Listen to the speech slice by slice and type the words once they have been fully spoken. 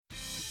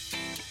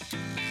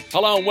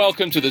Hello and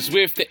welcome to the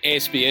Zwift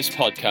SBS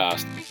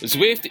podcast.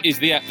 Zwift is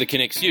the app that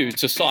connects you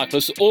to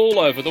cyclists all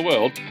over the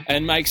world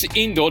and makes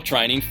indoor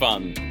training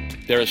fun.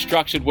 There are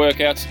structured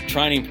workouts,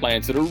 training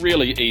plans that are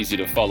really easy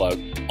to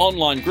follow,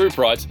 online group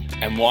rides,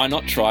 and why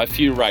not try a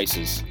few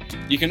races?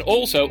 You can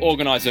also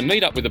organise a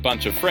meetup with a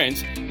bunch of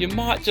friends. You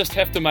might just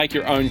have to make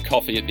your own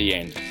coffee at the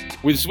end.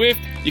 With Zwift,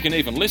 you can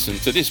even listen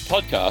to this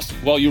podcast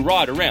while you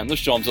ride around the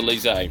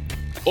Champs-Elysees.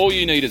 All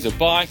you need is a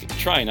bike,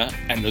 trainer,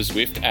 and the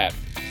Zwift app.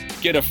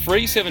 Get a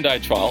free 7-day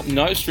trial,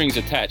 no strings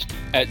attached,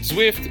 at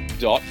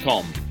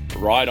Zwift.com.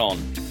 Ride on.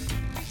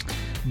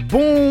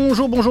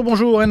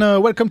 Bonjour, and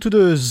welcome to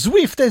the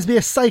Zwift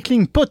SBS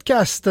Cycling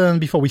Podcast. And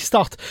before we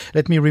start,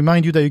 let me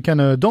remind you that you can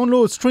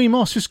download, stream,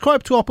 or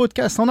subscribe to our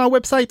podcast on our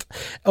website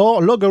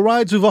or log a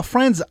ride with our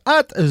friends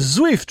at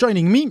Zwift.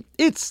 Joining me,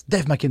 it's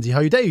Dave Mackenzie. How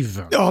are you, Dave?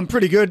 Oh, I'm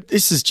pretty good.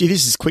 This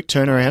is quick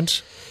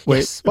turnaround.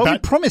 Yes, well, we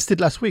promised it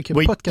last week in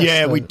the podcast.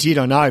 Yeah, we did,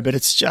 I know, but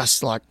it's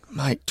just like,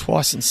 mate,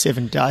 twice in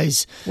 7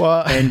 days.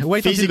 Well, and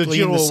wait physically until the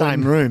Giro in the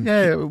same room.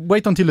 Yeah,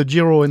 wait until the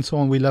Giro and so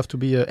on. We'll have to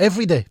be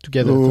every day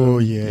together. Oh,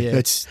 yeah.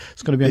 It's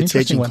going to be an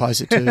interesting one. It's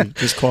edging closer too,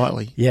 just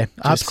quietly. Yeah,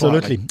 just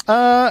absolutely.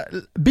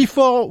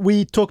 Before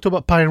we talked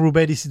about Paris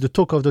Roubaix, this is the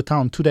talk of the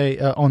town today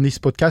on this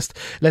podcast.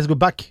 Let's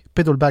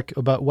pedal back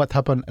about what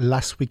happened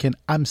last weekend,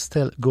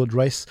 Amstel Gold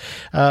Race.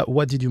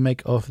 What did you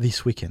make of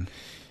this weekend?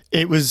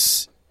 It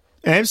was...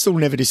 Amstel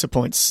never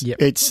disappoints.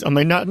 Yep.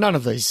 None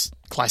of these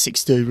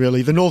classics do,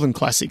 really. The Northern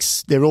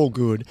Classics, they're all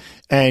good.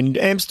 And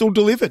Amstel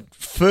delivered.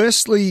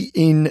 Firstly,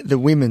 in the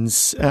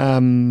women's,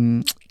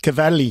 Cavalli,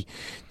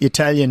 the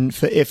Italian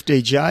for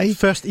FDJ.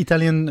 First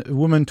Italian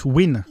woman to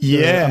win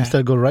the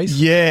Amstel Gold Race.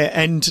 Yeah,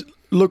 and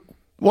look,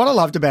 what I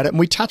loved about it, and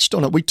we touched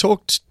on it, we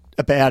talked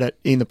about it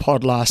in the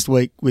pod last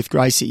week with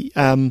Gracie.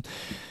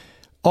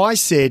 I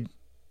said,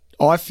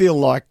 I feel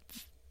like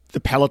the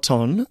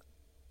peloton...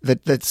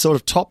 That sort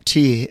of top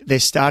tier, they're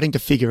starting to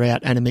figure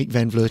out Annemiek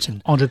van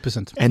Vleuten.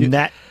 100%. And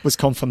that was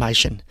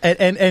confirmation.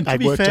 And they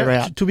worked her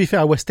out. To be fair,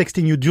 I was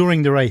texting you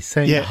during the race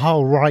saying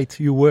how right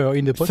you were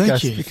in the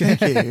podcast. Thank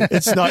you.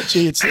 It's not,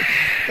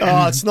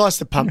 it's nice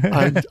to pump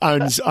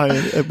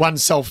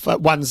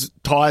one's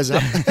tyres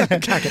up.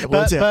 Can't get the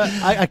words out. But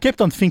I kept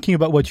on thinking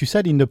about what you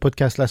said in the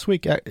podcast last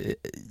week.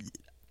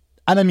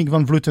 Annemiek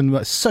van Vleuten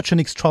was such an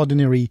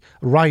extraordinary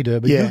rider,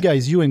 but you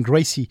guys, you and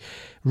Gracie,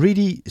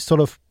 really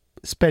sort of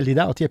spelled it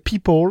out. Yeah,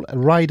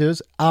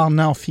 riders are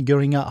now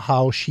figuring out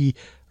how she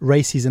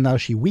races and how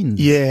she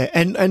wins. Yeah,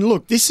 and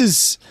look, and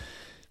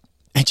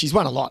she's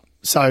won a lot.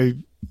 So,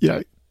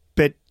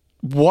 but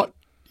what,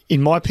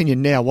 in my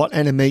opinion now, what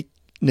Annemiek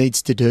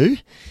needs to do,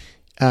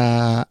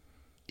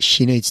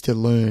 she needs to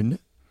learn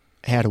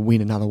how to win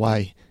another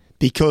way.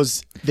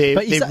 Because they're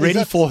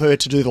ready for her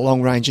to do the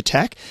long-range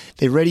attack.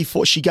 They're ready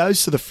for... She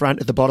goes to the front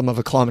at the bottom of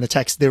a climb and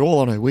attacks. They're all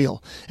on her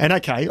wheel. And,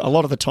 okay, a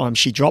lot of the time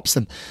she drops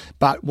them.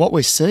 But what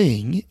we're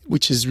seeing,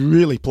 which is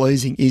really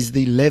pleasing, is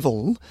the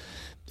level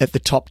at the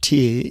top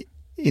tier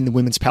in the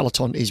women's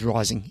peloton is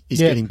rising,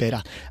 getting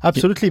better.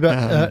 Absolutely.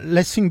 But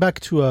let's think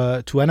back to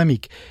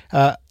Annemiek.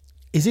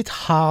 Is it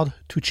hard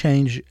to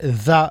change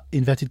that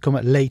inverted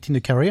comma late in the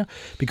career?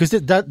 Because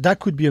that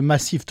could be a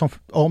massive,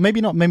 or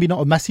maybe not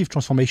a massive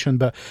transformation,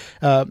 but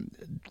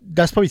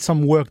that's probably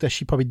some work that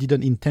she probably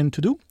didn't intend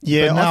to do.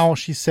 Yeah. But now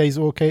she says,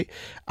 okay,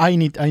 I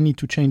need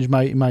to change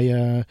my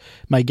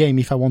game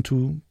if I want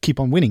to keep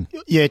on winning.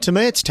 Yeah, to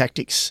me it's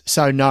tactics.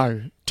 So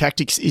no,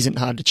 tactics isn't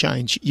hard to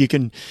change. You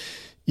can,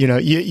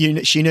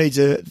 she needs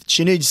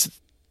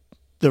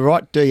the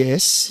right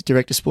DS,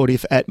 Director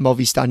Sportif at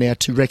Movistar now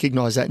to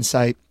recognise that and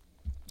say,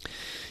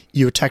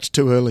 you attacked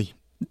too early.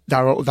 They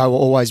were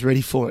always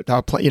ready for it. They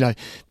were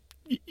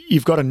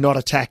you've got to not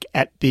attack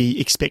at the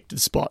expected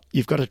spot.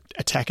 You've got to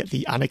attack at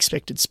the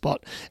unexpected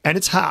spot. And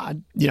it's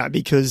hard,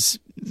 because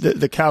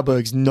the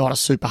Karlberg's not a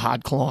super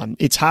hard climb.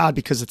 It's hard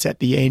because it's at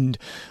the end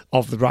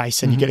of the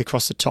race and you get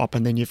across the top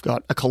and then you've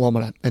got a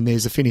kilometre and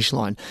there's a finish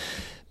line.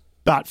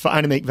 But for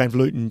Annemiek van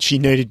Vleuten, she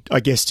needed, I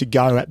guess, to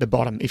go at the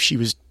bottom if she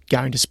was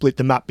going to split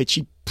them up. But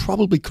she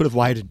probably could have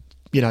waited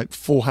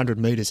 400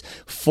 metres,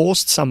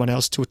 forced someone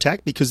else to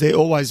attack because there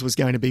always was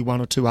going to be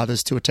one or two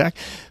others to attack.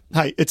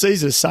 Hey, it's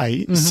easy to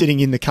say sitting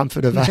in the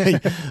comfort of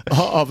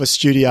a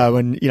studio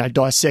and,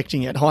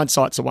 dissecting it.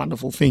 Hindsight's a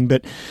wonderful thing.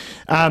 But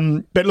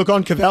look,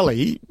 on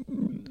Cavalli,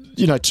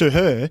 to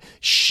her,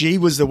 she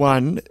was the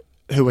one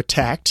who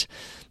attacked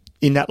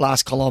in that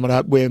last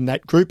kilometre when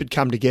that group had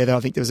come together. I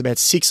think there was about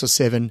 6 or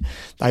 7.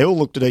 They all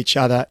looked at each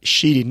other.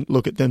 She didn't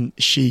look at them.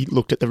 She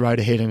looked at the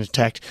road ahead and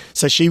attacked.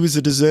 So she was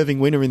a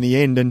deserving winner in the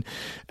end. And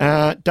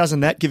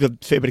doesn't that give a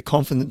fair bit of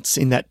confidence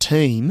in that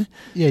team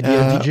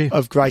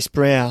of Grace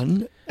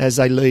Brown as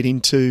they lead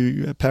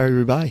into Paris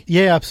Roubaix?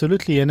 Yeah,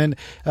 absolutely. And then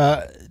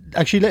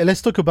actually,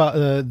 let's talk about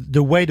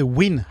the way the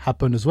win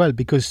happened as well,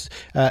 because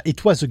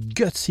it was a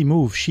gutsy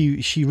move.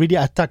 She really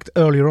attacked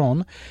earlier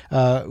on.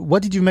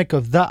 What did you make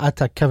of that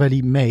attack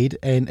Cavalli made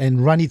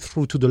and ran it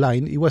through to the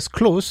line? It was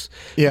close,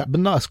 but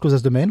not as close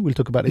as the men. We'll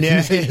talk about it in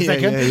a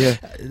second. Yeah.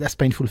 That's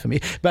painful for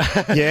me. But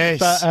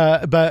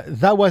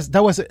that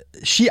was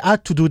she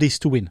had to do this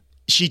to win.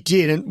 She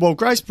did. And, well,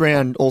 Grace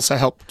Brown also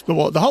helped.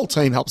 Well, the whole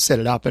team helped set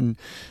it up. And,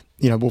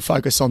 we'll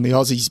focus on the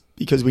Aussies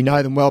because we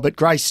know them well. But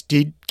Grace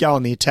did go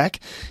on the attack.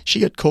 She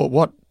got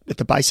caught, at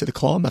the base of the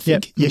climb, I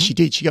think. Yep. Yeah, she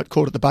did. She got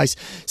caught at the base.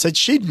 So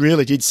she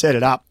really did set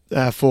it up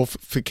for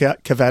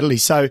Cavatelli.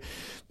 So,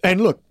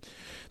 and look,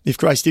 if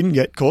Grace didn't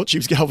get caught, she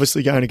was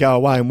obviously going to go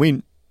away and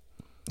win.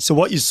 So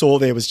what you saw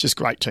there was just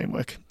great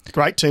teamwork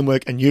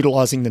and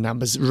utilising the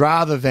numbers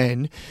rather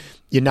than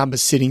your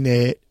numbers sitting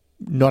there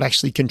not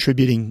actually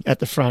contributing at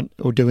the front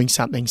or doing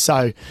something.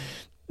 So,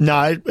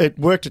 no, it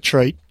worked a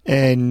treat.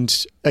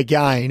 And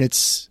again,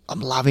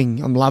 I'm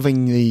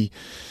loving the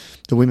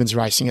women's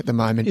racing at the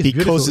moment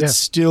because it's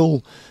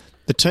still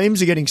the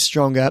teams are getting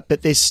stronger,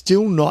 but they're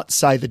still not,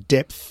 say, the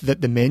depth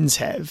that the men's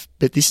have.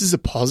 But this is a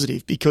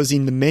positive because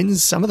in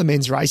some of the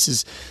men's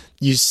races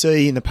you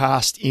see in the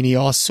past,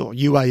 Ineos or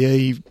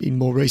UAE in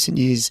more recent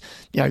years,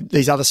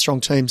 these other strong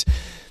teams,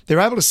 they're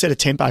able to set a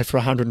tempo for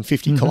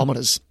 150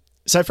 kilometres.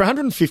 So for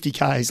 150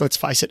 Ks, let's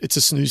face it, it's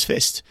a snooze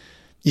fest.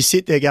 You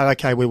sit there, go,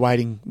 okay, we're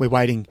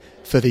waiting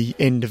for the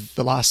end of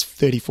the last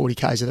 30, 40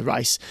 Ks of the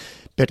race.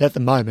 But at the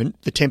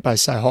moment, the tempo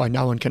is so high,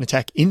 no one can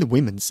attack. In the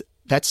women's,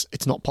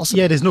 it's not possible.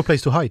 Yeah, there's no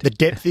place to hide. The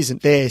depth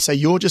isn't there. So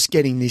you're just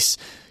getting this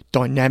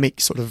dynamic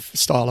sort of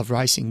style of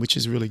racing, which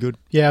is really good.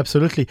 Yeah,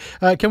 absolutely.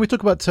 Can we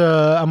talk about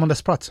Amanda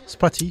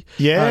Spratty?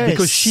 Yeah,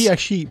 because she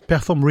actually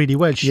performed really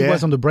well. She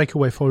was on the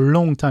breakaway for a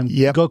long time,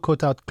 got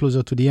caught out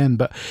closer to the end.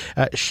 But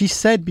she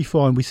said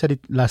before, and we said it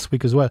last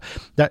week as well,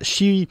 that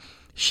she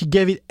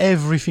gave it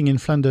everything in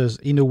Flanders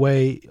in a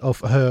way of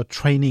her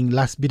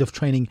last bit of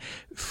training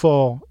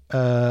for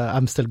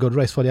Amstel Gold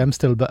Race, for the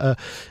Amstel. But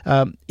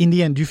in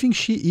the end, do you think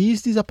she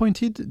is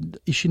disappointed?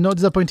 Is she not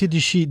disappointed? Do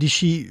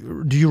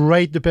you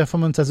rate the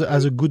performance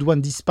as a good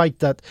one, despite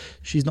that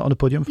she's not on the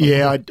podium?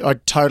 Yeah, I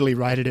totally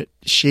rated it.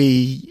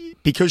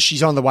 Because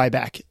she's on the way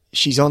back.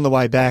 She's on the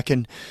way back,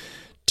 and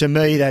to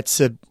me, that's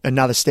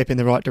another step in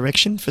the right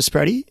direction for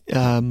Spratty.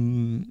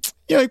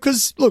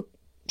 Because look,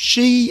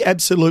 she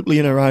absolutely,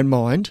 in her own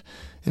mind,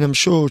 and I'm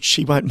sure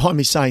she won't mind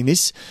me saying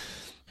this.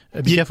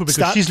 Be careful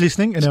because she's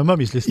listening and her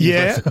mum is listening.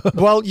 Yeah,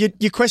 well,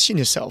 you question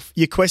yourself.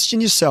 You question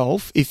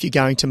yourself if you're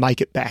going to make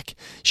it back.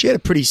 She had a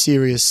pretty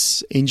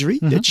serious injury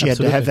that she had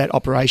to have that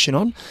operation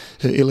on,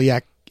 her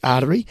iliac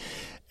artery.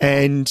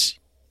 And,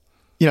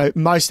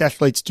 most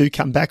athletes do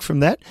come back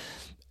from that.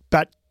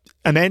 But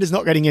Amanda's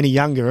not getting any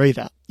younger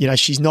either.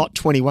 She's not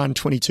 21,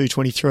 22,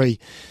 23.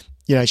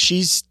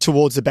 She's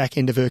towards the back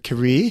end of her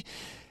career.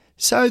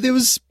 So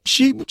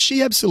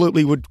she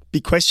absolutely would be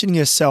questioning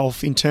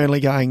herself internally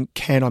going,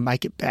 can I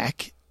make it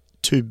back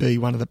to be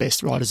one of the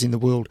best riders in the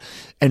world?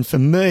 And for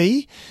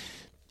me,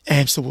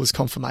 Amstel was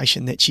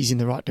confirmation that she's in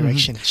the right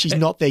direction. She's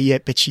not there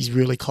yet, but she's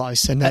really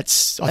close. And I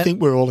think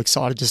we're all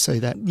excited to see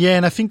that. Yeah,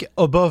 and I think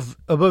above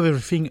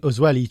everything as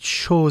well, it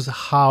shows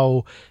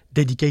how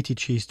dedicated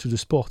she is to the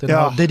sport and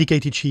how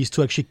dedicated she is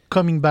to actually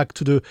coming back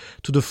to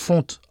the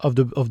front of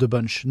the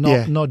bunch,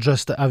 not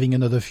just having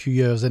another few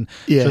years and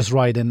just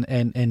ride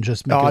and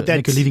just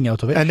make a living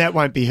out of it. And that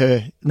won't be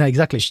her. No,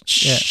 exactly.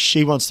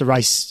 She wants to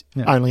race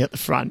only at the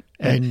front.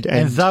 And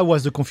that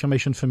was the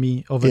confirmation for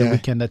me over the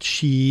weekend that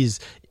she is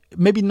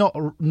maybe not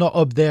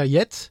up there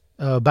yet,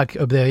 back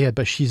up there yet,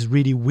 but she's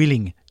really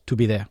willing to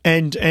be there.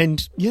 And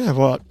you know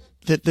what?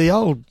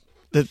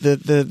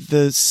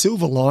 The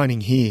silver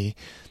lining here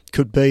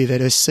could be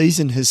that her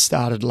season has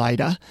started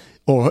later,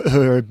 or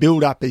her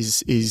build-up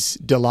is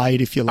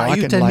delayed, if you like. Are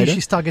you telling me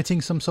she's targeting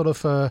some sort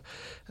of? Well,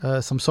 I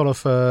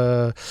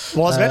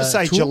was about to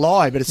say tour?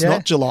 July, but it's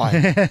not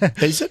July.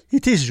 Is it?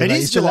 It is July. It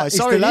is July.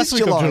 Sorry, it is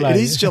July. It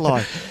is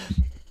July.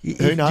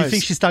 Who knows? Do you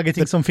think she's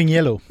targeting something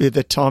yellow?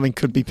 The timing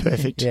could be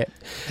perfect.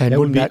 And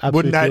wouldn't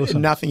that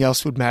awesome. Nothing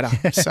else would matter.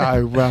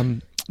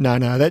 So.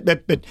 No,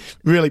 but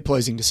really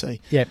pleasing to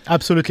see. Yeah,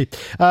 absolutely.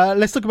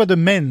 Let's talk about the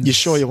men. You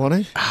sure you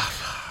want to?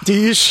 Do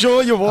you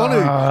sure you want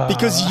to?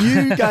 Because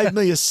you gave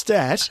me a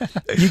stat.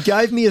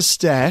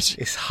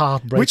 It's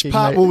heartbreaking. Which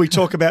part will we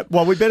talk about?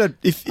 Well, we better,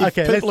 if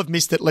people have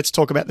missed it, let's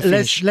talk about the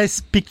finish. Let's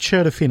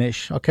picture the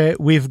finish, okay?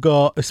 We've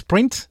got a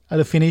sprint at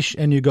the finish,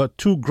 and you've got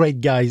two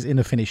great guys in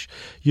the finish.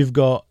 You've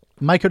got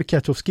Michael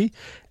Kwiatkowski,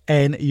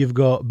 and you've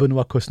got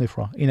Benoit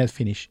Cosnefroy in that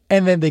finish.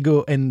 And then they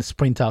go and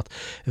sprint out.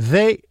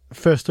 They,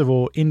 first of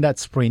all, in that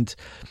sprint,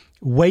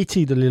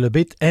 waited a little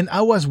bit, and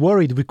I was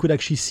worried we could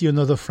actually see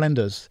another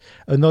Flanders,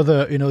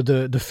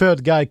 the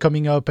third guy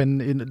coming up,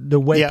 and the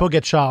way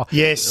Pogačar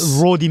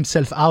rode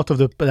himself out of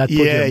that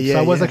podium. So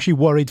I was actually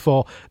worried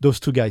for those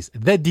two guys.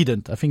 They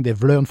didn't. I think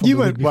they've learned from. You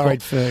weren't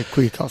worried for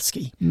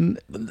Kwiatkowski.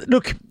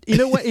 Look,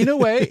 in a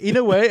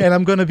way, and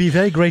I'm going to be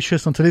very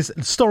gracious onto this.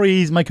 The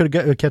story is Michael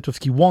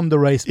Kwiatkowski won the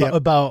race by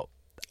about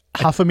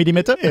half a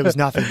millimeter. It was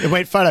nothing. It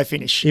went photo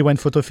finish.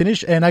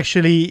 And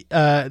actually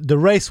the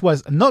race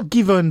was not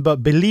given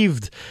but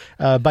believed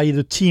by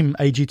the team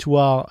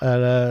AG2R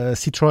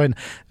Citroën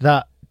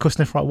that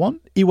Cosnefroid won,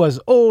 he was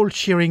all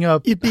cheering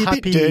up. You'd be happy.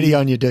 a bit dirty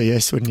on your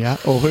DS, wouldn't you?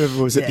 Or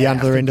whoever was at the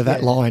other end of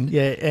that line.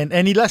 Yeah,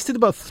 and he lasted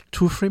about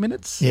 2-3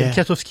 minutes. Yeah. And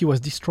Kwiatkowski was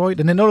destroyed.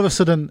 And then all of a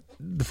sudden,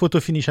 the photo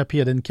finish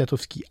appeared and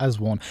Kwiatkowski has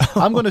won.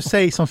 I'm going to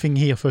say something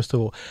here, first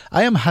of all.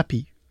 I am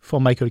happy for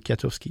Michael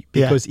Kwiatkowski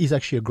because he's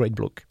actually a great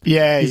bloke.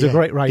 Yeah, he's a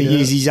great rider.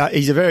 He is. He's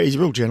a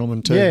real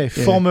gentleman too. Yeah,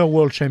 former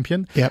world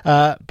champion. Yep.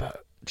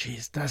 But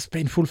geez, that's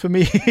painful for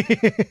me.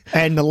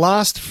 And the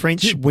last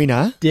French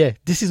winner,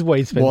 this is why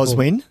it's painful. was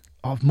when?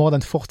 More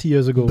than 40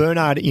 years ago.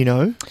 Bernard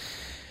Hinault.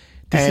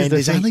 And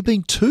there's only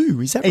been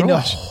 2, is that right? In the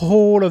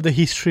whole of the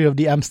history of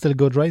the Amstel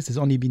Gold Race, there's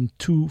only been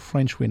 2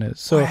 French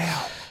winners. So,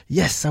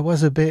 yes, I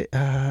was a bit... do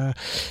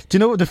you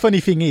know what the funny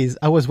thing is?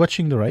 I was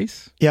watching the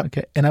race,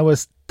 and I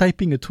was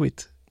typing a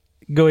tweet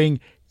going,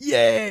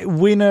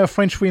 winner,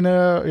 French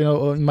winner,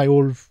 in my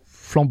old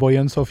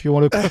flamboyance, or if you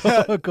want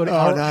to call it.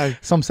 No.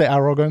 Some say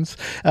arrogance.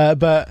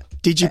 But...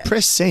 Did you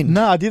press send?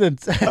 No, I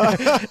didn't.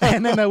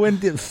 And then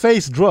the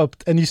face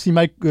dropped, and you see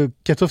Mike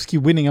Kwiatkowski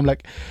winning. I'm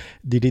like,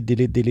 delete.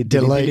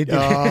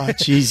 Oh,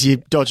 jeez, you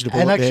dodged a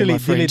bullet. And actually, there, my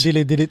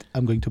friend. delete.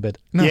 I'm going to bed.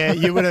 No. Yeah,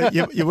 you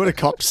would have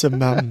copped some.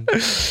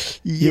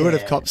 You would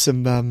have copped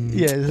some.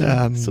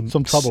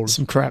 Some trouble,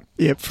 some crap.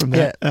 Yep, from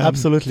that. Yeah,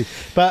 absolutely.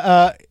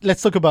 But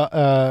let's talk about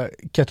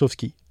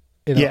Kwiatkowski.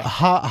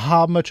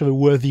 How much of a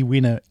worthy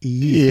winner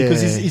he is.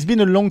 Because he's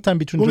been a long time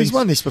between drinks. He's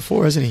won this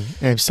before, hasn't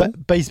he, Amstel?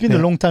 But it's been a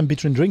long time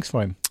between drinks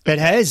for him. It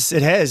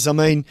has. I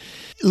mean,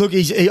 look,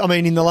 he's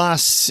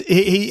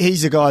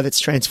a guy that's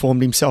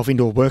transformed himself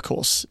into a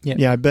workhorse.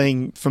 Yeah.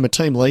 Being from a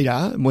team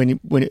leader when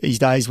his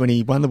days when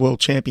he won the World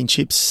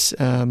Championships,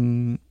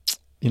 many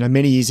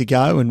years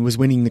ago and was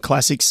winning the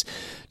classics,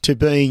 to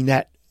being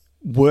that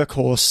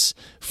workhorse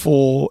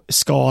for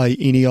Sky,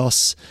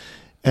 Ineos.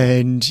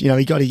 And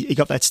he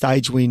got that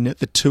stage win at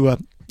the Tour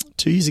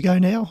 2 years ago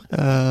now.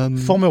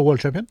 Former world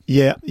champion.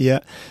 Yeah.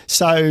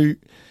 So,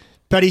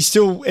 but he's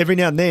still, every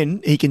now and then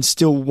he can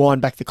still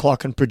wind back the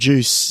clock and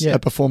produce a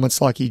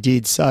performance like he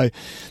did. So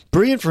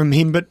brilliant from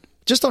him. But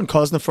just on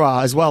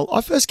Cosnefroid as well,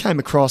 I first came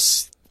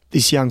across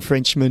this young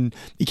Frenchman.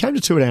 He came to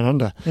Tour Down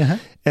Under,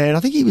 and I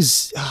think he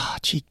was.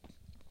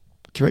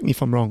 Correct me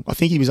if I'm wrong. I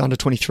think he was under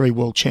 23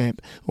 world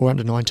champ or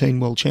under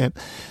 19 world champ.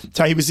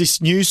 So he was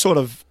this new sort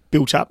of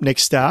built up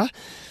next star.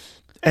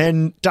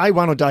 And day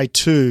 1 or day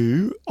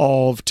 2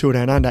 of Tour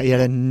Down Under, he had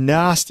a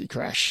nasty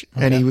crash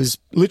and he was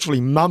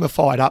literally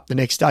mummified up the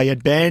next day. He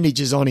had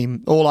bandages on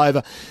him all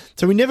over.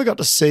 So we never got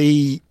to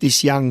see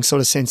this young sort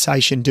of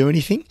sensation do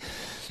anything.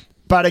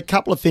 But a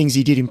couple of things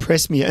he did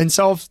impress me. And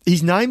so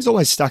his name's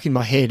always stuck in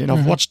my head, and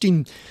I've watched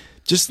him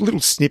just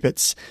little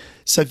snippets.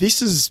 So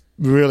this is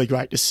really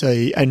great to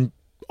see. And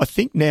I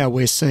think now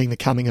we're seeing the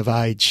coming of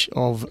age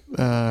of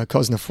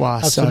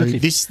Cosnefroid.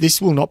 Absolutely. So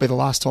this will not be the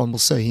last time we'll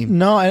see him.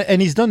 No,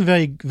 and he's done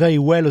very, very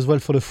well as well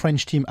for the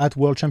French team at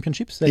World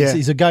Championships.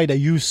 He's a guy that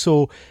you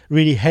saw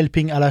really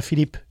helping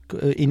Alaphilippe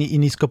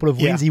in his couple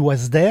of wins. He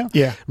was there,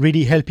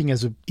 really helping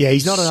as a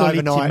he's not an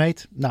solid overnight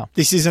teammate. No,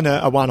 this isn't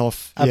a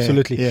one-off.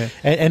 Absolutely,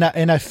 and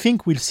I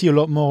think we'll see a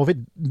lot more of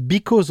it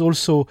because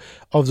also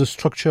of the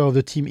structure of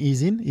the team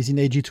he's in. He's in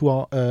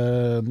AG2R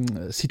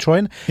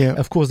Citroën.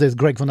 Of course, there's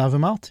Greg van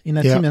Avermaet in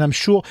that team, and I'm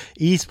sure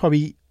he's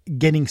probably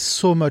getting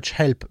so much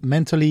help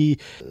mentally,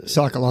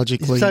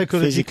 psychologically,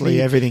 physically,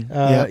 everything.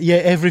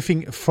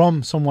 Everything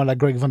from someone like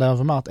Greg van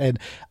Avermaet. And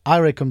I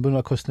reckon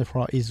Benoît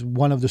Cosnefroid is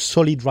one of the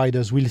solid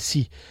riders we'll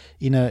see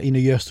in a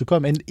years to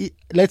come. And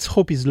let's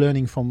hope he's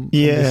learning from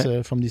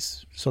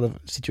this sort of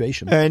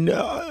situation. And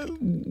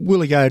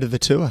will he go to the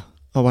Tour?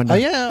 I wonder.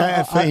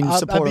 In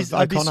support of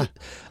O'Connor.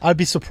 I'd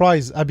be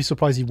surprised.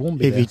 he won't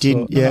be if there. He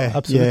didn't.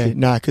 Absolutely.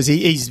 No, because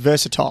he's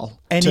versatile.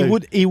 And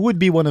he would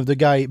be one of the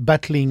guy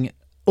battling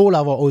all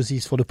our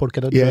Aussies for the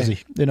Polkadot jersey,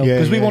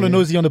 because we want an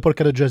Aussie on the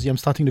Polkadot jersey. I'm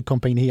starting the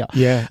campaign here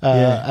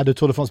at the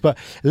Tour de France. But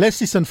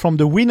let's listen from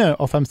the winner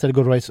of Amstel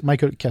Gold Race,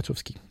 Michael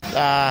Kwiatkowski.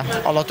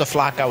 A lot of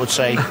flack, I would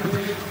say.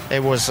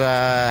 It was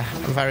a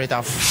very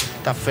tough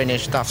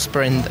finish, tough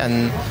sprint,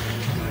 and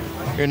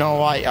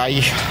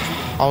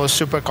I was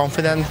super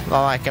confident that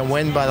I can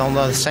win, but on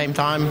the same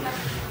time,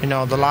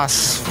 the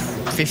last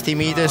 50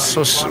 meters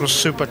was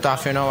super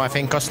tough. I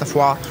think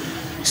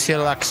Cosnefroid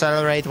still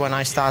accelerate when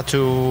I start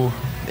to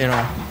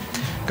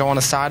go on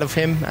the side of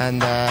him,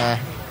 and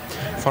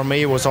for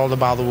me it was all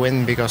about the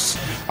win, because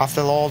after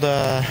all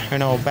the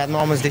bad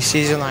moments this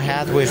season I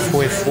had with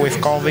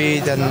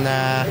COVID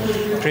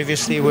and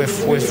previously with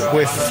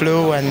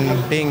flu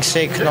and being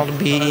sick, not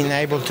being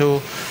able to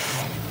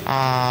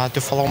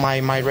follow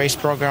my race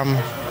program,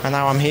 and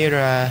now I'm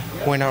here,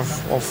 winner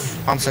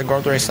of Amstel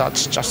Gold Race.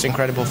 That's just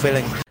incredible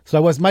feeling. So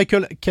that was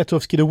Michael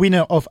Kwiatkowski, the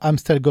winner of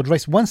Amstel Gold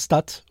Race. One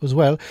stat as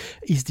well,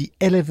 is the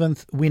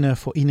 11th winner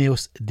for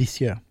Ineos this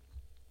year.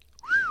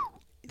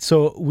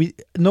 So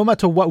no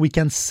matter what we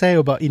can say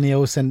about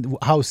Ineos and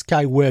how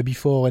Sky were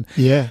before,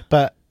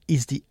 but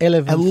it's the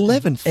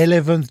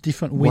 11th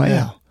different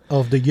winner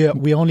of the year.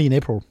 We're only in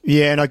April.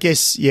 Yeah, and I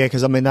guess,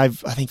 because I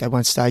think they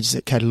won stages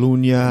at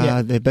Catalunya.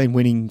 Yeah. They've been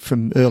winning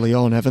from early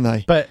on, haven't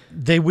they? But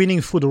they're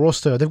winning through the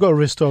roster. They've got a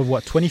roster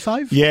of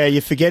 25? Yeah, you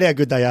forget how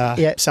good they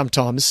are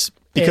sometimes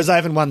because they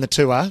haven't won the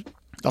Tour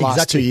the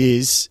last 2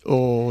 years,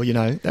 or, they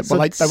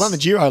won the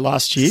Giro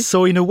last year.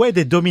 So in a way,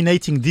 they're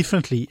dominating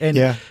differently.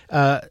 And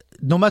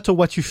no matter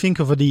what you think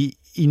of the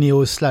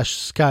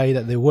Ineos/Sky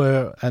that they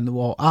were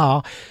or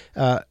are,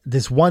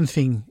 there's one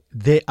thing: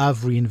 they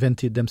have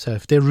reinvented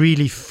themselves. They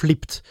really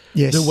flipped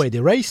the way they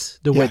race,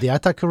 the way they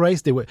attack a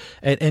race.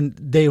 And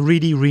they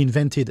really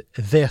reinvented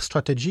their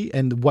strategy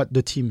and what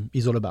the team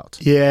is all about.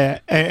 Yeah,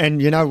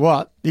 and you know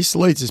what? This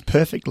leads us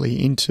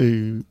perfectly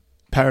into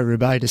Paris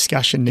Roubaix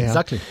discussion now.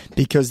 Exactly.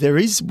 Because there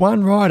is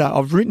one rider,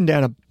 I've written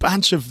down a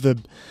bunch of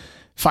the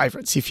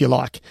favourites, if you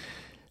like.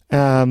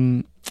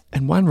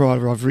 And one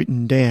rider I've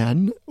written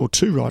down, or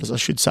two riders I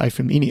should say,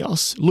 from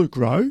Ineos, Luke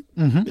Rowe.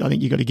 I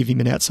think you've got to give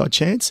him an outside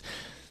chance.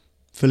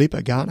 Filippo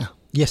Ganna.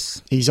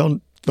 Yes. He's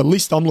on the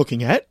list I'm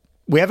looking at.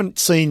 We haven't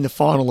seen the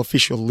final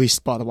official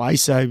list, by the way,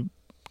 so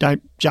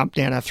don't jump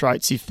down our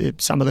throats if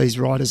some of these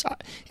riders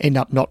end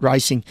up not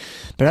racing.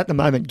 But at the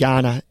moment,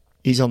 Ganna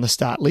is on the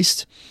start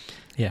list.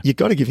 Yeah. You've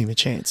got to give him a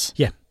chance.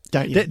 Yeah.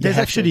 Don't you? There's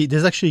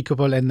actually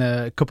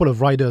a couple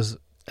of riders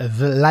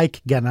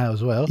like Ganna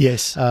as well.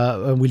 Yes.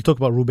 And we'll talk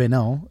about Roubaix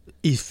now.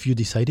 If you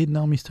decided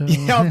now, Mr.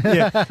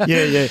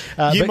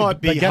 Yeah. You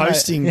might be Ganna,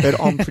 hosting, but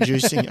I'm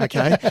producing,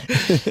 okay?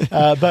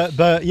 But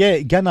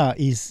Ganna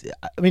is,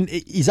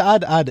 he's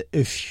had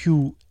a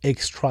few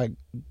extra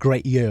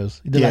great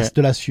years the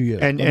last few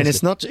years. And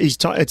it's not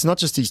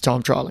just his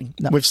time trialling.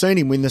 No. We've seen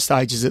him win the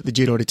stages at the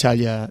Giro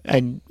d'Italia,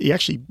 and he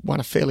actually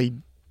won a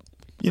fairly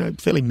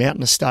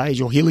mountainous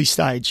stage or hilly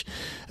stage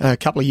a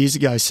couple of years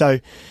ago. So,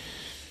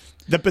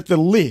 but the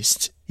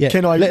list. Yeah.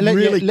 Can I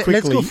really quickly?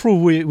 Let's go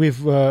through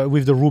with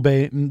the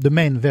Roubaix, the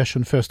main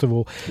version first of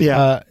all.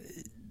 Yeah.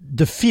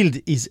 The field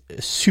is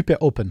super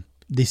open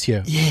this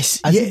year.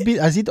 Yes.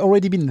 Has it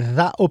already been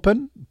that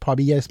open?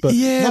 Probably yes, but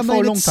not for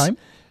a long time.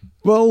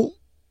 Well,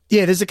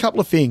 there's a couple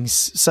of things.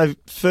 So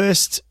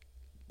first,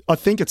 I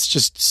think it's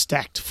just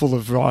stacked full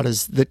of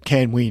riders that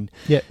can win.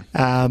 Yeah.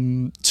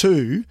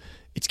 Two,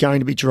 it's going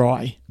to be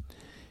dry,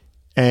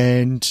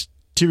 and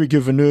Thierry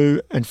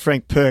Gouvenou and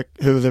Frank Perk,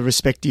 who are the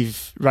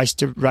respective race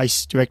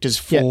directors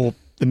for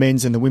the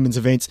men's and the women's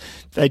events,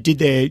 they did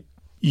their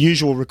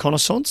usual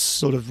reconnaissance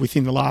sort of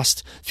within the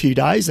last few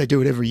days. They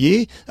do it every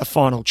year, a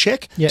final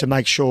check to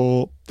make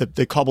sure that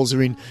the cobbles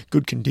are in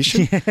good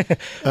condition.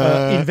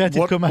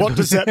 Inverted commas. What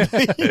does that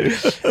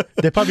mean?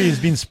 They probably has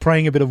been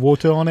spraying a bit of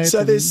water on it.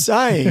 So they're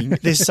saying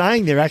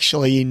they're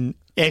actually in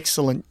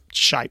excellent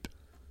shape.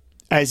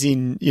 As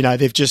in,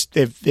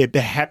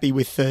 they're happy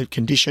with the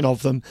condition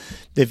of them.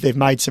 They've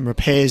made some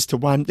repairs to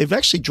one. They've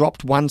actually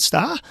dropped 1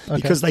 star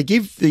because they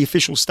give the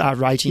official star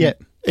rating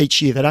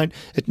each year.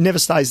 It never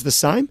stays the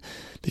same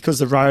because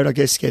the road, I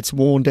guess, gets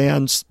worn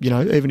down,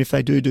 even if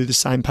they do the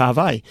same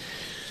pavé.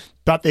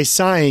 But they're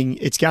saying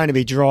it's going to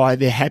be dry.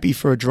 They're happy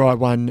for a dry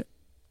one.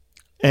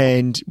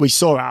 And we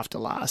saw after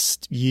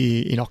last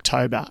year in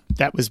October,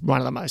 that was one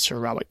of the most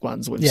heroic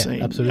ones we've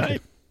seen. Absolutely.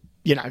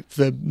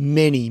 For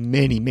many,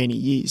 many, many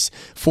years,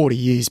 40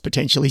 years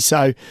potentially.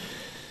 So,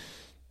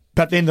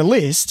 but then the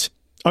list,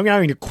 I'm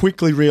going to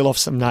quickly reel off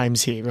some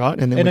names here, right?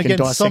 And then we can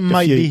dissect some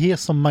might be here,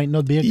 some might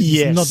not be here.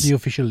 Yes. It's not the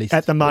official list.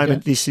 At the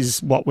moment, this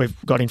is what we've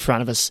got in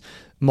front of us.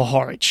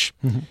 Mohoric,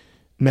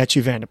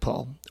 Mathieu van der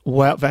Poel,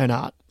 Wout van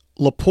Aert,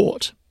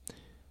 Laporte,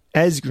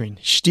 Asgreen,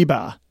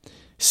 Stibar,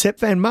 Sepp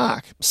van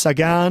Mark,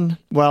 Sagan.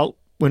 Well,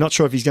 we're not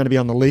sure if he's going to be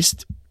on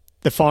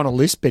the final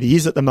list, but he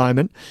is at the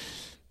moment.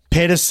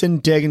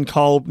 Pedersen,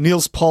 Degenkolb,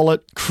 Niels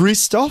Pollitt,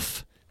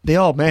 Christophe, the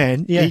old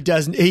man. Yeah.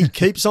 He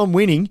keeps on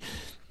winning.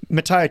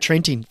 Matteo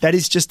Trentin. That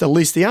is just a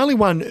list. The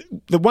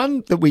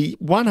one that we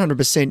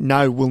 100%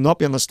 know will not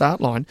be on the start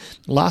line,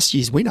 last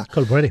year's winner,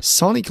 Colbrelli.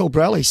 Sonny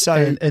Colbrelli.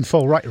 So and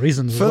for right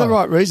reasons. For the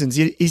right reasons.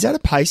 He's had a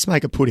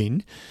pacemaker put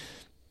in.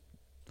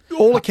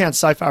 All accounts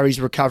so far,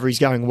 his recovery is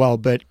going well,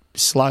 but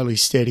slowly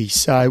steady.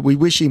 So we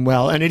wish him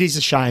well. And it is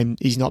a shame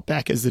he's not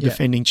back as the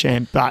defending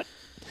champ, but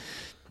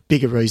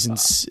bigger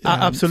reasons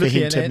absolutely. For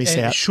him to miss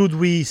out. Should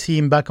we see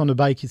him back on the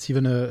bike? It's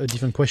even a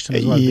different question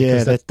as well.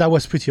 Because that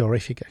was pretty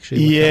horrific,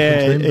 actually.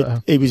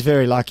 He was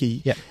very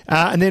lucky. Yeah.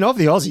 And then of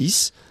the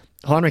Aussies,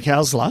 Heinrich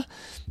Hausler.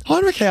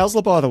 Heinrich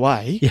Hausler, by the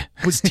way,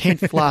 was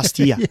 10th last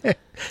year.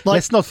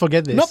 Let's not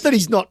forget this. Not that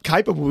he's not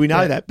capable, we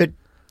know that, but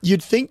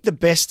you'd think the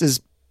best is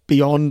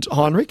beyond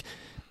Heinrich.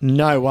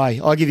 No way.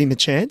 I give him a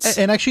chance.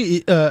 And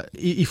actually,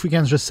 if we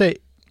can just say,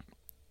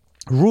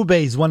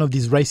 Roubaix is one of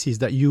these races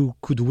that you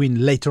could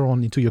win later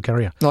on into your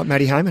career. Like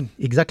Matty Hayman.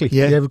 Exactly.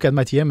 Yeah, look at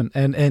Matty Hayman.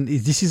 And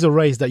this is a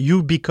race that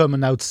you become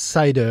an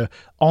outsider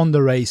on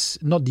the race,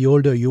 not the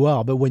older you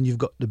are, but when you've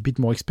got a bit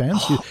more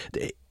experience.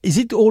 Is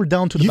it all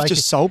down to the bike? You've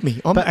just sold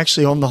me. I'm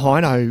actually on the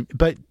Hino.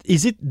 But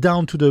is it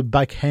down to the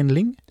bike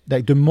handling?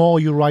 Like the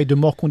more you ride, the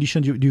more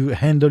conditions you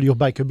handle your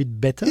bike a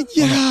bit better?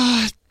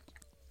 Yeah.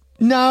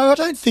 No, I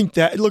don't think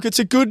that. Look, it's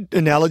a good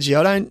analogy.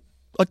 I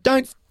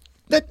don't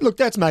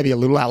That's maybe a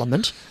little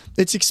element.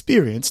 It's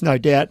experience, no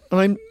doubt.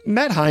 I mean,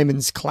 Matt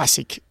Hayman's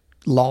classic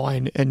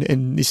line,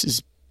 and this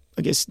is,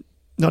 I guess,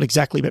 not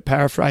exactly, but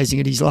paraphrasing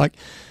it, he's like,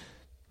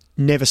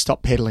 never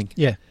stop pedalling.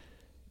 Yeah.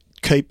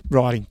 Keep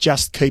riding.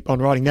 Just keep on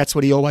riding. That's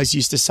what he always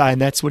used to say, and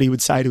that's what he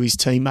would say to his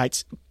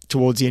teammates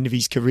towards the end of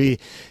his career.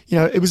 You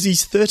know, it was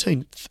his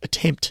 13th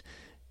attempt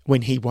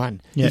when he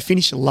won. Yeah. He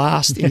finished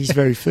last in his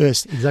very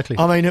first. Exactly.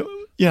 I mean,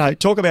 you know,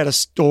 talk about a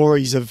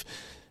stories of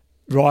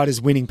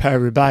riders winning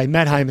Paris Roubaix.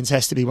 Matt Hayman's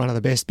has to be one of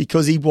the best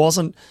because he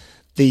wasn't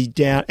the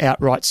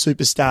outright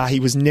superstar. He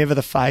was never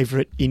the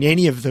favourite in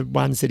any of the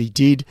ones that he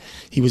did.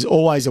 He was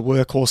always a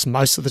workhorse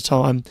most of the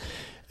time.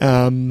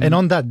 And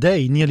on that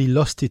day, he nearly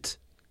lost it.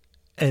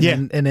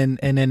 And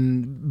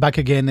then back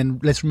again.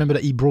 And let's remember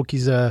that he broke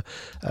his he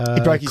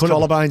broke his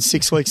collarbone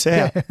 6 weeks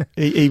out. Yeah.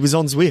 He was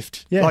on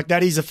Zwift. Yeah. Like,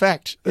 that is a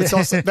fact.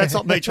 That's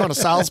not me trying to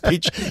sales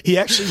pitch. He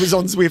actually was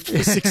on Zwift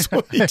for 6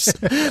 weeks.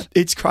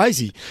 It's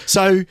crazy.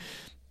 So,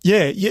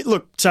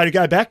 look, so to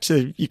go back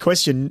to your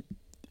question,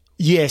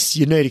 yes,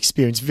 you need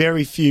experience.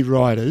 Very few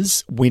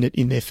riders win it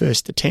in their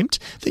first attempt.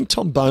 I think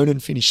Tom Bonin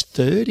finished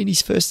third in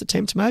his first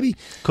attempt, maybe.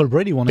 Cole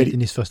Brady won it in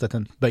his first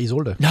attempt, but he's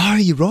older. No,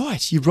 you're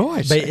right.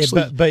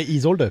 But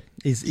he's older.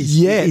 He's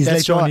that's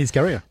later right. on in his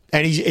career.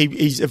 And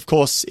he's of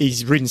course,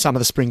 he's ridden some of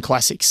the spring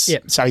classics. Yeah.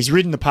 So he's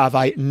ridden the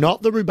Pavé,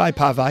 not the Roubaix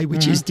Pavé,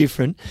 which is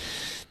different.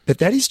 But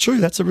that is true.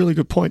 That's a really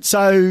good point.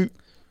 So,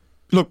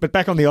 look, but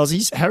back on the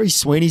Aussies, Harry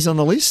Sweeney's on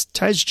the list.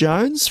 Taz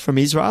Jones from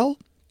Israel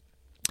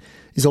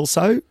is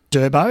also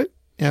Durbo,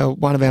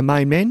 one of our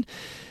main men.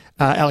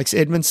 Alex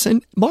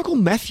Edmondson. Michael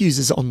Matthews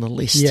is on the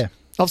list. Yeah.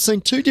 I've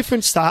seen two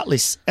different start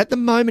lists. At the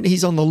moment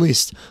he's on the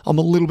list, I'm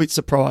a little bit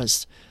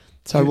surprised.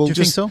 So Do you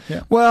think so?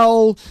 Yeah.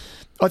 Well,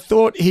 I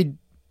thought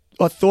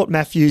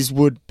Matthews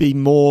would be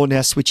more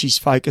now switch his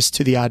focus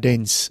to the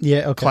Ardennes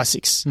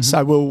classics. Mm-hmm.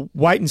 So we'll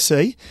wait and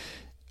see.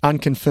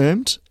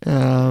 Unconfirmed.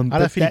 But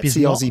that's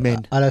the Aussie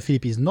men.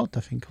 Alaphilippe is not,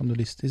 I think, on the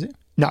list, is it?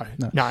 No.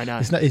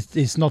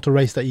 It's not a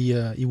race that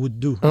he would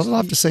do. I'd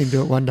love to see him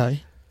do it one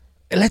day.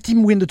 Let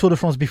him win the Tour de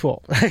France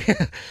before. Okay.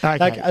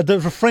 Like the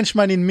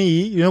Frenchman in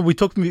me, you know, we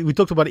talked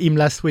about him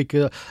last week.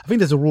 I think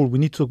there's a rule we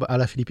need to talk about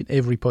Alaphilippe in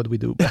every pod we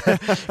do.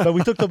 But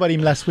we talked about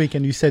him last week,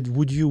 and you said,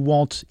 would you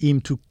want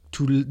him to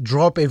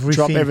drop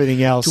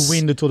everything else to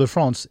win the Tour de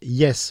France?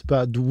 Yes,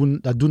 but I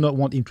do not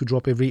want him to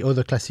drop every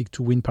other classic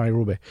to win Paris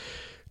Roubaix.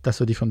 That's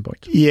a different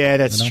point. Yeah,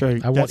 that's true.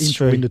 I want him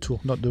to win the Tour,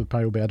 not the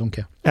Paris Roubaix. I don't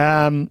care.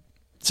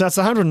 So it's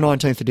the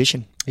 119th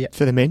edition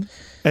for the men.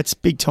 That's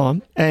big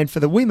time. And for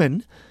the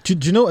women... Do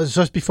you know,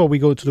 just before we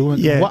go to the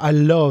women, what I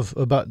love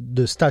about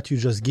the stat you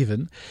just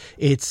given,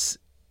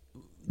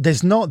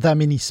 there's not that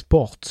many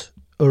sports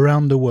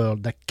around the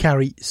world that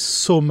carry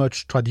so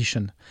much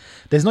tradition.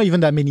 There's not even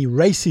that many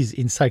races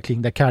in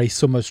cycling that carry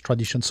so much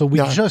tradition. So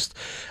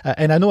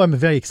and I know I'm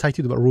very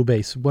excited about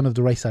Roubaix. It's one of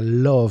the races I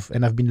love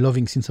and I've been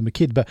loving since I'm a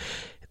kid, but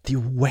the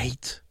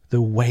weight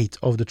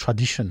of the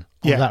tradition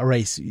of that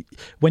race.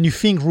 When you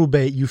think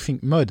Roubaix, you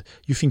think mud,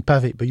 you think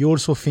pavé, but you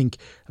also think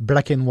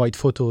black and white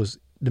photos,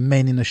 the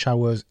men in the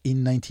showers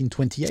in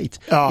 1928,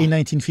 in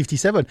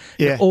 1957.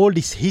 All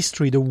this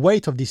history, the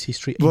weight of this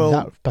history in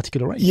that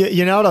particular race.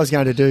 You know what I was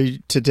going to do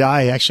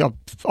today? Actually,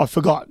 I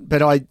forgot,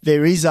 but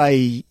there is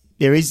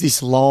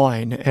this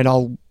line, and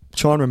I'll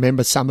try and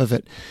remember some of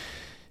it.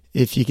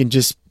 If you can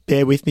just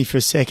bear with me for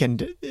a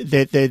second,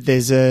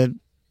 there's a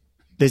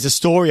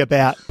story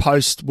about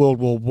post World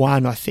War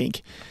I, I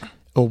think,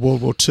 or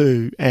World War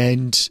II,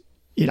 and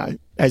you know,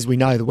 as we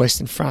know, the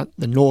Western Front,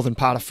 the northern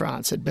part of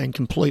France, had been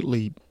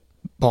completely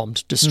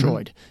bombed,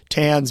 destroyed.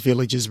 Towns,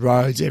 villages,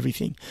 roads,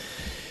 everything.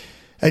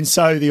 And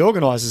so the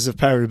organisers of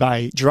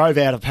Paris-Roubaix drove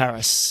out of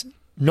Paris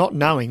not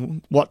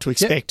knowing what to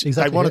expect.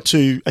 They wanted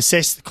to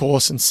assess the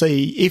course and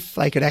see if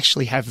they could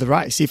actually have the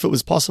race, if it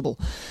was possible.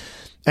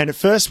 And at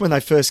first, when they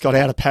first got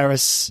out of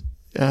Paris,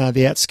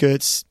 the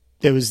outskirts,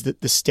 there was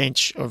the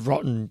stench of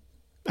rotten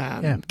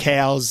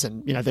cows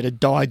and, you know, that had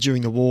died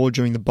during the war,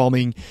 during the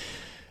bombing,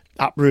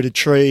 uprooted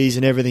trees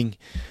and everything.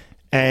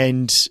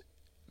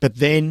 But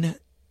then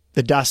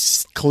the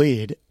dust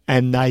cleared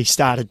and they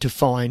started to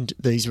find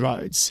these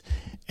roads,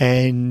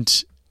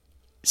 and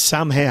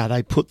somehow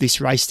they put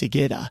this race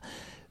together.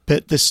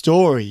 But the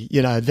story,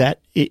 you know, that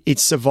it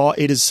has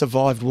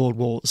survived world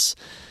wars,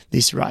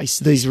 this race.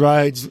 These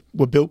roads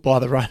were built by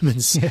the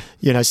Romans,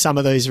 you know, some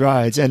of these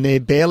roads, and they're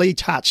barely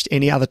touched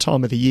any other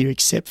time of the year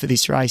except for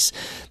this race.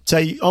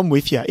 So I'm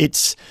with you.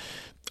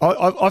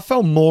 I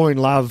fell more in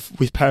love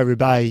with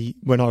Paris-Roubaix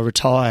when I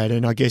retired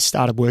and I guess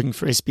started working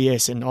for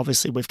SBS, and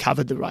obviously we've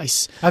covered the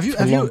race for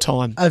a long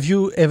time. Have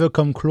you ever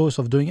come close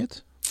of doing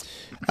it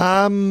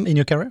in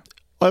your career?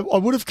 I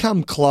would have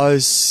come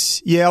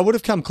close. Yeah, I would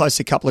have come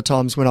close a couple of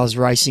times when I was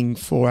racing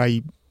for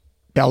a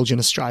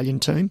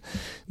Belgian-Australian team.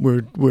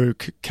 We're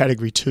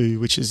Category 2,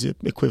 which is the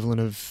equivalent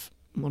of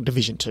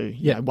Division 2,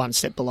 you know, one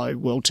step below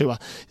World Tour.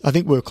 I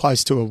think we were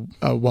close to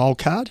a wild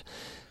card.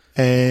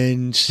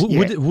 And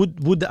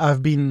would that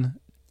have been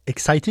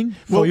exciting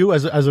for you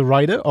as a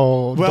rider,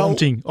 or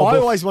daunting? Or I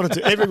always wanted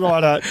to. Every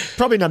rider,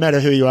 probably no matter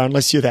who you are,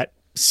 unless you're that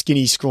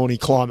skinny, scrawny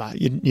climber.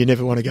 You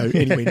never want to go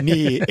anywhere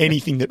near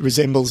anything that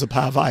resembles a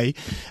pavé.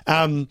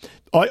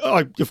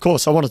 Of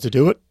course, I wanted to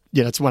do it.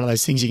 It's one of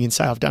those things you can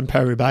say, I've done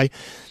Paris Roubaix.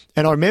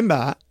 And I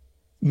remember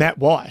Matt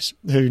White,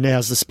 who now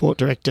is the sport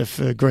director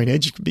for Green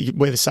Edge,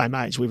 we're the same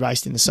age, we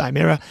raced in the same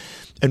era,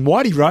 and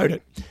Whitey rode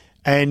it.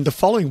 And the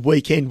following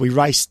weekend, we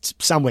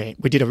raced somewhere.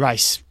 We did a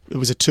race. It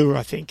was a tour,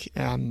 I think,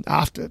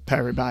 after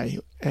Paris Roubaix.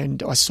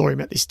 And I saw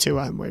him at this tour,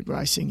 and we're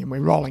racing, and we're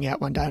rolling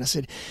out one day. And I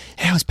said,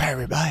 "How's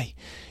Paris Roubaix?"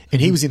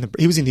 And he was in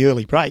the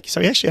early break,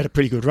 so he actually had a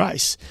pretty good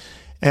race.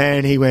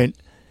 And he went,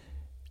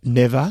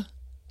 "Never,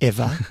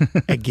 ever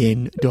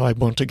again do I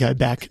want to go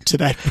back to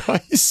that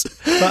race."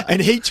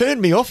 And he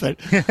turned me off it.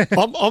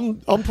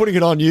 I'm putting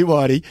it on you,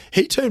 Whitey.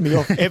 He turned me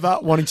off ever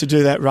wanting to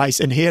do that race,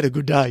 and he had a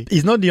good day.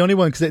 He's not the only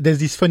one, because there's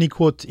this funny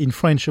quote in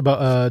French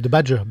about the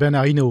Badger,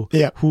 Bernard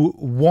Hinault, who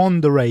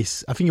won the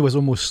race. I think it was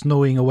almost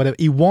snowing or whatever.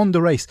 He won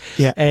the race.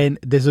 Yeah. And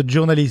there's a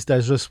journalist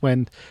that just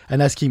went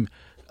and asked him,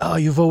 "Oh,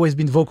 you've always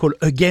been vocal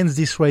against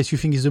this race. You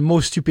think it's the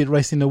most stupid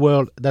race in the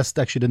world." That's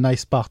actually the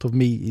nice part of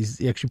me, is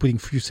actually putting a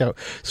few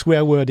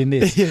swear word in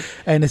this.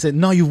 And I said,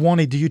 "No, you won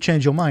it. Do you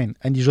change your mind?"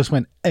 And he just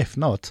went, "F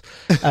not.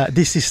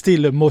 This is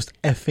still the most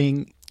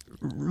effing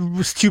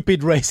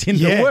stupid race in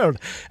the world."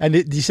 And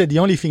he said, "The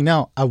only thing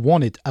now, I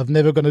won it. I'm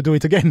never going to do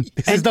it again.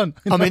 This is done."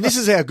 I mean, this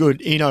is how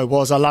good Eno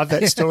was. I love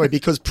that story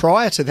because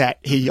prior to that,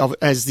 he,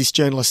 as this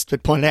journalist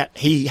had pointed out,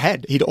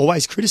 he'd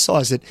always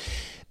criticised it.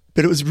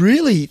 But it was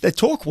really, the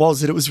talk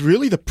was that it was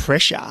really the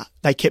pressure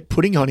they kept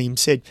putting on him.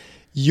 Said,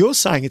 "You're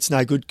saying it's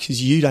no good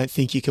because you don't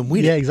think you can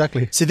win it." Yeah,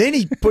 exactly. So then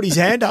he put his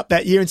hand up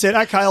that year and said,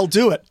 "Okay, I'll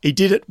do it." He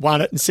did it,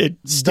 won it, and said,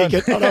 "Stick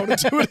it, I don't want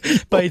to do it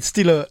anymore." But it's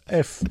still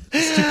a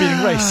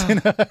stupid race.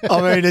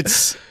 I mean,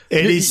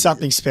 it is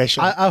something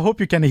special. I hope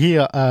you can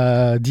hear,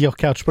 dear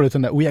Couch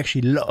Peloton, that we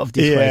actually love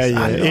this race.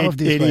 Yeah, I love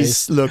this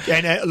race.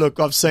 Look,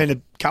 I've seen a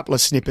couple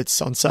of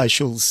snippets on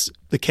socials.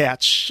 The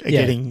Couch are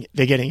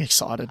they're getting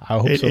excited. I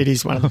hope so. It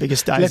is one of the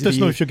biggest days. Let us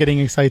know if you're getting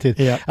excited.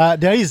 Yeah.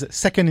 There is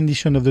second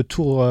edition of the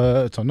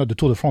Tour, not the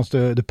Tour de France,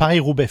 the Paris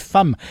Roubaix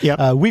Femmes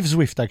with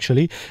Zwift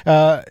actually.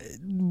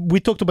 We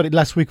talked about it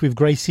last week with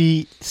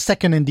Gracie.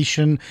 Second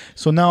edition.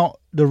 So now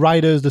the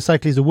riders, the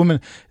cyclists, the women,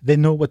 they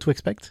know what to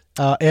expect.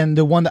 And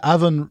the one that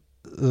haven't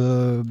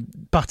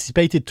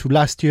participated to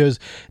last year's,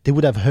 they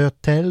would have heard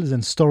tales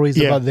and stories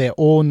about their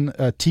own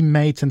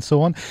teammates and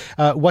so on.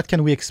 What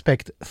can we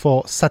expect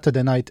for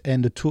Saturday night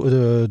and the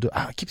Tour?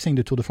 I keep saying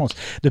the Tour de France,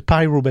 the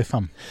Paris Roubaix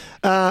Femmes.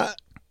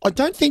 I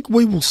don't think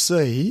we will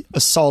see a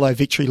solo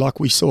victory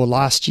like we saw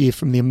last year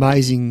from the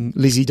amazing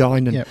Lizzie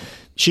Dinan. Yep.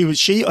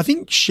 I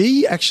think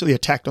she actually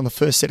attacked on the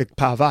first set of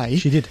pavé.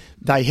 She did.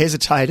 They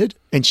hesitated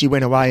and she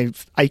went away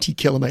 80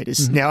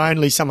 kilometres. Mm-hmm. Now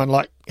only someone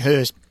like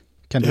her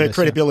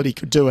credibility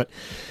could do it,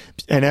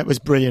 and that was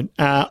brilliant.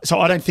 So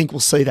I don't think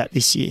we'll see that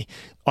this year.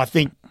 I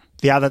think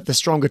the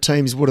stronger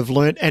teams would have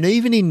learnt, and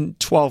even in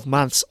 12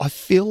 months, I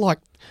feel like,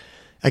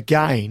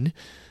 again,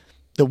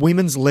 the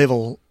women's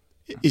level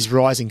is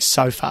rising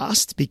so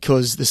fast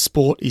because the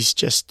sport is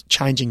just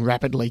changing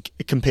rapidly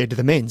compared to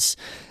the men's.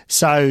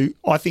 So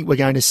I think we're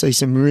going to see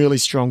some really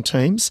strong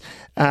teams.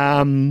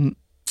 We've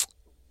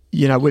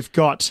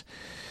got...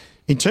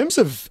 In terms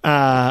of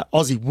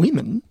Aussie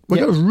women, we've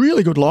got a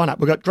really good lineup.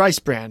 We've got Grace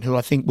Brown, who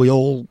I think we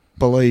all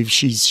believe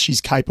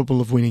she's capable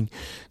of winning.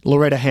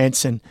 Loretta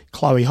Hanson,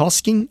 Chloe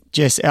Hosking,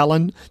 Jess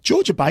Allen,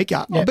 Georgia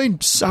Baker. I've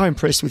been so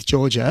impressed with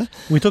Georgia.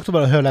 We talked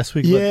about her last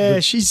week. Yeah,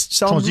 she's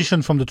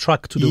transition from the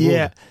track to the road.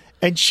 Yeah,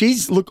 and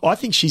I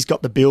think she's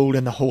got the build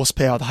and the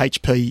horsepower, the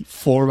HP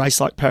for a race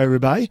like Paris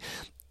Roubaix.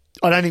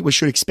 I don't think we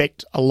should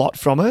expect a lot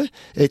from her.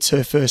 It's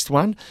her first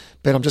one,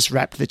 but I'm just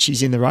rapt that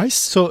she's in the race.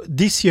 So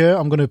this year,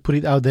 I'm going to put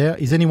it out there,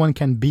 is anyone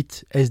can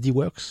beat SD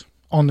Works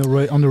on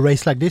a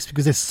race like this?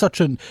 Because there's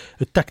such a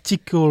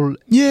tactical...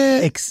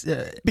 because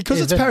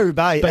it's Paris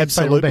Roubaix,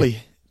 absolutely.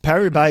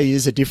 Paris Roubaix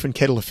is a different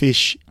kettle of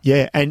fish,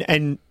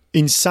 and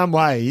in some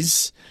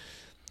ways...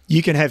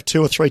 You can have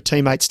 2 or 3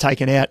 teammates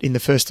taken out in the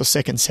first or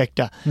second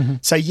sector. Mm-hmm.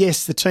 So,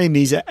 yes, the team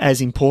is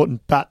as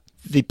important, but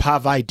the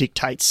pavé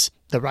dictates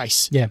the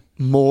race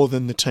more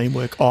than the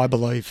teamwork, I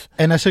believe.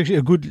 And that's actually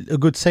a good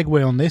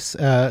segue on this.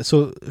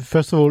 So,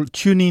 first of all,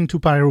 tune in to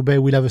Paris Roubaix.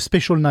 We'll have a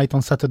special night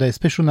on Saturday, a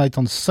special night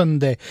on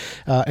Sunday,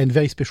 and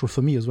very special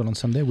for me as well on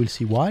Sunday. We'll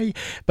see why.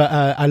 But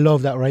I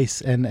love that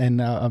race,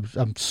 and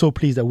I'm so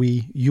pleased that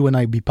you and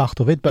I be part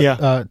of it.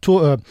 But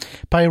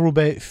Paris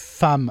Roubaix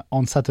Femmes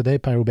on Saturday,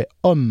 Paris Roubaix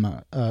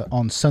Hommes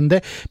on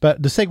Sunday.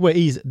 But the segue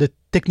is the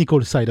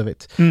technical side of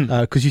it,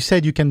 because you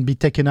said you can be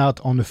taken out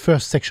on the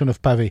first section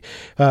of pavé.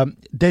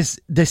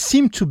 There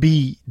seem to be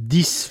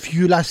these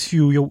last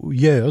few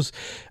years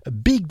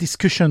big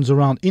discussions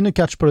around in a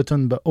catch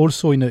peloton, but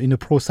also in a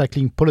pro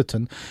cycling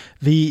peloton,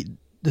 the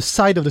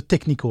side of the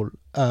technical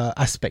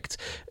aspect,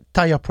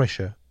 tire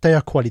pressure,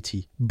 tire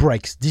quality,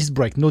 brakes, disc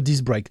brake, no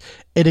disc brake,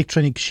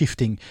 electronic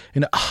shifting,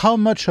 and how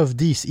much of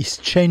this is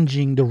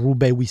changing the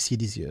Roubaix we see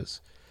these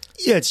years?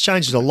 Yeah, it's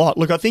changed a lot.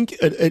 Look, I think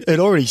it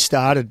already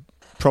started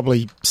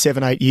probably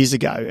 7-8 years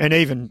ago, and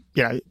even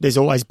there's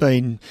always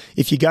been,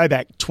 if you go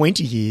back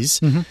 20 years,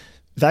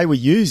 they were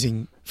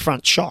using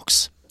front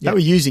shocks. They were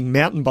using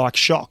mountain bike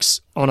shocks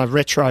on a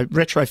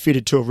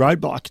retrofitted to a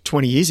road bike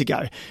 20 years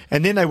ago.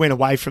 And then they went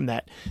away from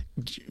that.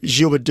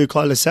 Gilbert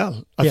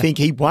Duclos-Lassalle, I think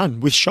he won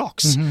with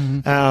shocks.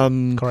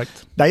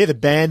 Correct. They either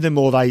banned them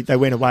or they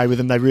went away with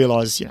them. They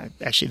realised,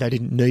 actually they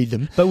didn't need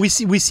them. But we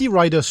see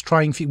riders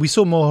trying. We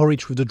saw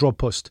Mohoric with the drop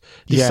post.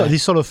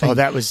 This sort of thing. Oh,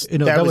 that was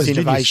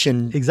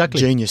innovation. Genius. Exactly.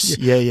 Genius.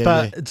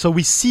 Yeah. So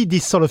we see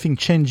this sort of thing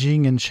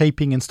changing and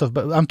shaping and stuff.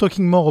 But I'm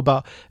talking more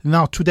about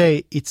now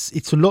today.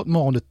 It's a lot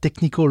more on the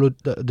technical,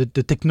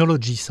 the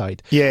technology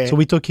side. Yeah. So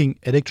we're talking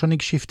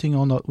electronic shifting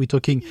or not? We're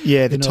talking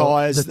the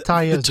tyres. The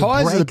tyres. The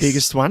tyres are the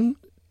biggest one.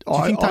 Do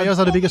you think tyres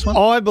are the biggest one?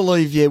 I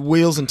believe,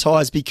 wheels and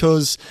tyres,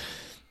 because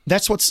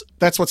that's what's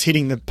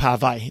hitting the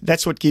pavé.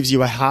 That's what gives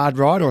you a hard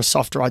ride or a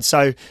soft ride.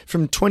 So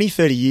from 20,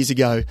 30 years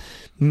ago,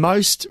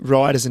 most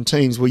riders and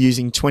teams were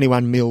using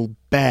 21 mil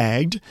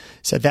bagged.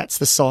 So that's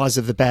the size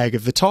of the bag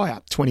of the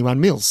tyre,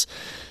 21 mils,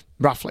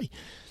 roughly.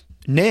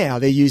 Now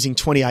they're using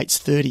 28s,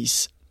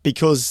 30s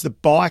because the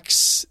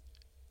bikes,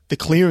 the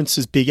clearance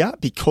is bigger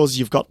because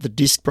you've got the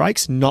disc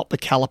brakes, not the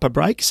caliper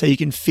brake. So you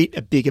can fit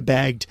a bigger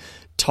bagged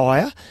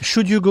tyre.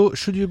 Should you go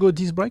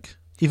disc brake?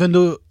 Even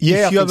though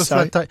if you have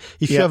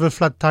a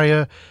flat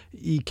tire,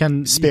 you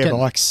can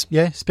bikes.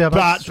 Yeah, spare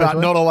bikes. But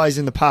not always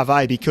in the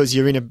pavé because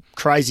you're in a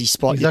crazy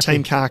spot. Exactly. Your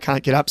team car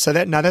can't get up. So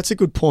that's a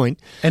good point.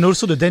 And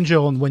also the danger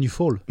on when you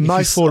fall. If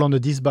you fall on the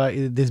disc bike,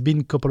 there's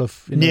been a couple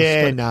of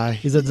no.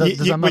 Does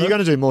that matter? You're going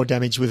to do more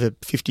damage with a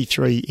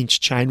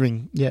 53-inch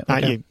chainring,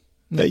 aren't you?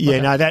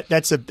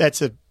 That's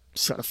a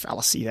sort of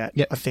fallacy. I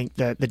think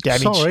the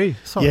damage.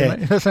 Sorry,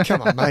 mate.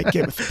 Come on, mate,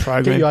 get with the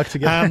program. Get your act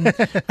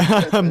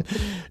together.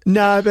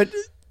 No, but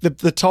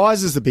the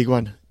tyres is the big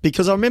one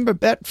because I remember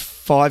about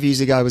 5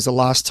 years ago was the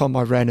last time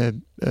I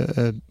ran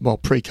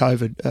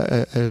pre-COVID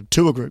a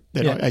tour group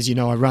that as you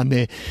know I run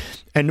there,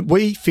 and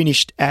we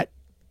finished at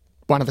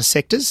one of the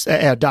sectors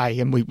our day,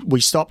 and we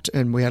stopped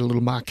and we had a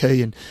little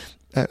marquee and.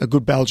 A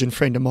good Belgian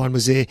friend of mine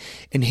was there,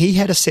 and he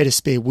had a set of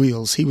spare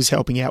wheels. He was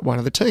helping out one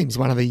of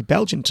the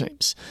Belgian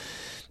teams,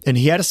 and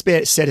he had a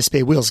set of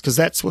spare wheels because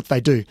that's what they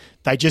do.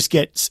 They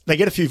get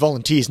a few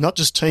volunteers, not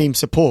just team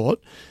support,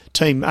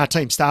 team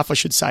staff, I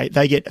should say.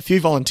 They get a few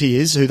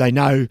volunteers who they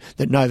know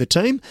the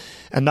team,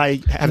 and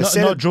they have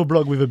not Joe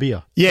Blogg with a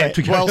beer. Yeah,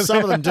 well,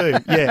 some of them do.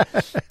 Yeah.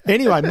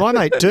 Anyway, my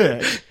mate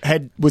Dirk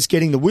was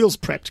getting the wheels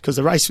prepped because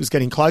the race was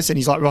getting close, and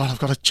he's like, right, I've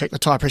got to check the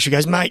tyre pressure. He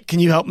goes, mate,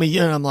 can you help me?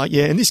 And I'm like,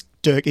 yeah. And this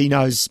Dirk, he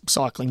knows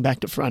cycling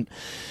back to front.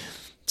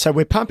 So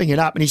we're pumping it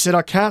up, and he said,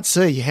 I can't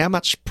see how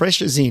much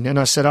pressure's in. And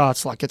I said,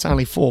 it's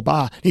only 4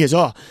 bar. He goes,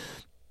 I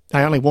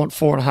only want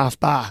 4.5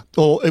 bar.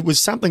 Or it was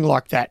something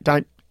like that.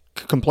 Don't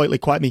completely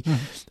quote me.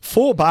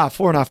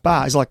 4.5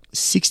 bar is like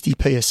 60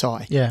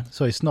 psi. Yeah,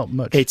 so it's not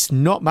much. It's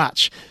not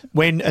much.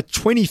 When a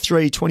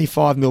 23,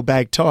 25 mil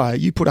bag tyre,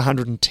 you put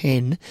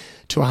 110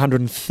 to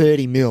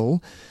 130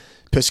 mil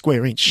per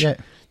square inch. Yeah,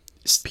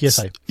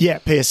 PSI. Yeah,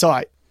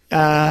 PSI.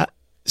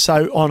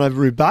 So on a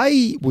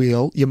Roubaix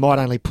wheel, you might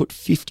only put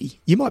 50.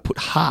 You might put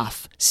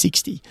half,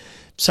 60.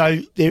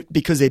 So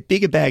because they're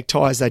bigger bag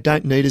tyres, they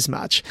don't need as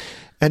much.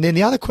 And then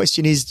the other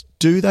question is,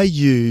 do they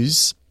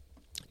use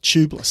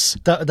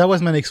tubeless? That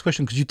was my next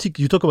question, because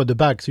you talk about the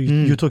bag, so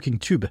you're talking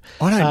tube.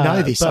 I don't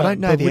know this. I don't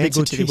know the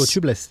answer to tube this.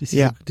 Or tubeless?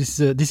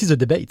 This is a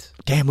debate.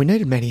 Damn, we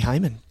needed Manny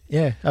Heyman.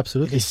 Yeah,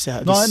 absolutely.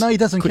 No, he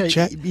doesn't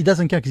care. He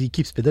doesn't care because he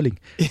keeps pedaling,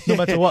 no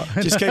matter what.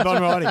 Just keep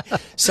on riding.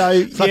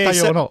 So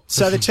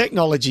the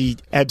technology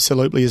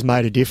absolutely has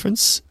made a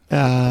difference.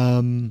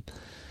 Does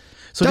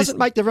it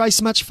make the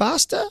race much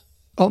faster?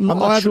 I'm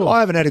not sure.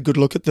 I haven't had a good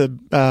look at the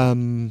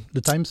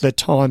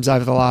times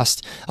over the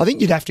last. I think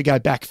you'd have to go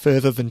back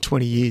further than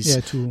 20 years.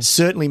 Yeah,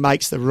 certainly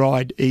makes the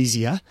ride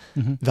easier,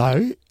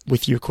 though,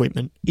 with your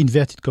equipment.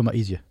 Inverted comma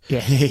easier.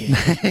 Yeah.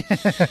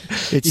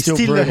 It's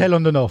still a hell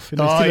on the north.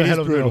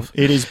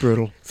 It is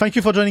brutal. Thank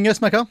you for joining us,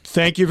 Macka.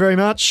 Thank you very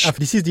much.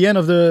 This is the end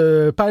of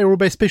the Paris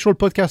Roubaix special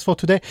podcast for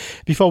today.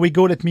 Before we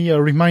go, let me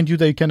remind you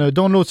that you can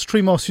download,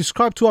 stream, or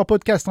subscribe to our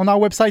podcast on our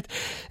website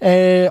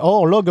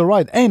or log a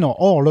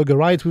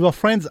ride with our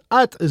friends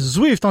at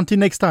Zwift. Until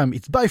next time,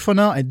 it's bye for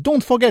now, and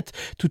don't forget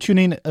to tune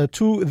in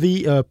to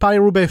the Paris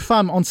Roubaix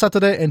Femme on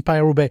Saturday and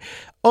Paris Roubaix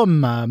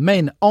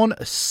Men on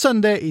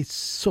Sunday. It's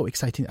so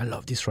exciting. I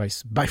love this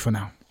race. Bye for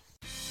now.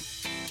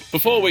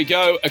 Before we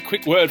go, a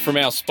quick word from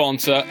our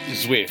sponsor,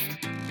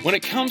 Zwift. When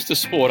it comes to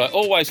sport, I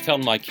always tell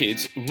my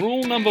kids,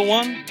 rule number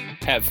 1,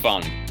 have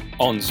fun.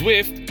 On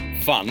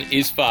Zwift, fun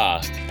is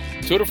fast.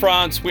 Tour de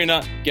France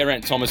winner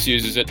Geraint Thomas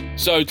uses it,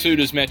 so too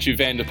does Mathieu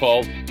van der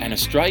Poel, and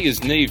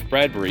Australia's Neve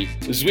Bradbury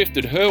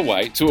Zwifted her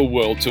way to a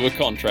World Tour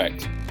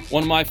contract.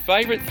 One of my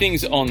favourite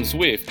things on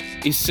Zwift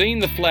is seeing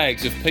the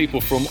flags of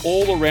people from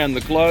all around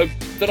the globe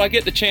that I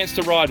get the chance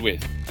to ride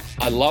with.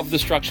 I love the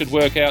structured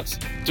workouts,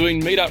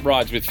 doing meet-up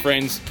rides with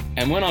friends,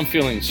 and when I'm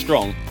feeling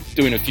strong,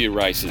 doing a few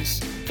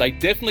races. They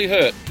definitely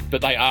hurt,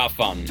 but they are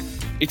fun.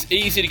 It's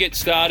easy to get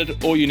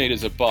started. All you need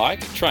is a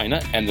bike,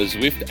 trainer, and the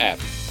Zwift app.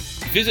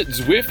 Visit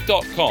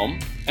Zwift.com,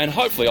 and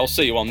hopefully I'll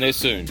see you on there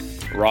soon.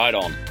 Ride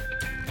on.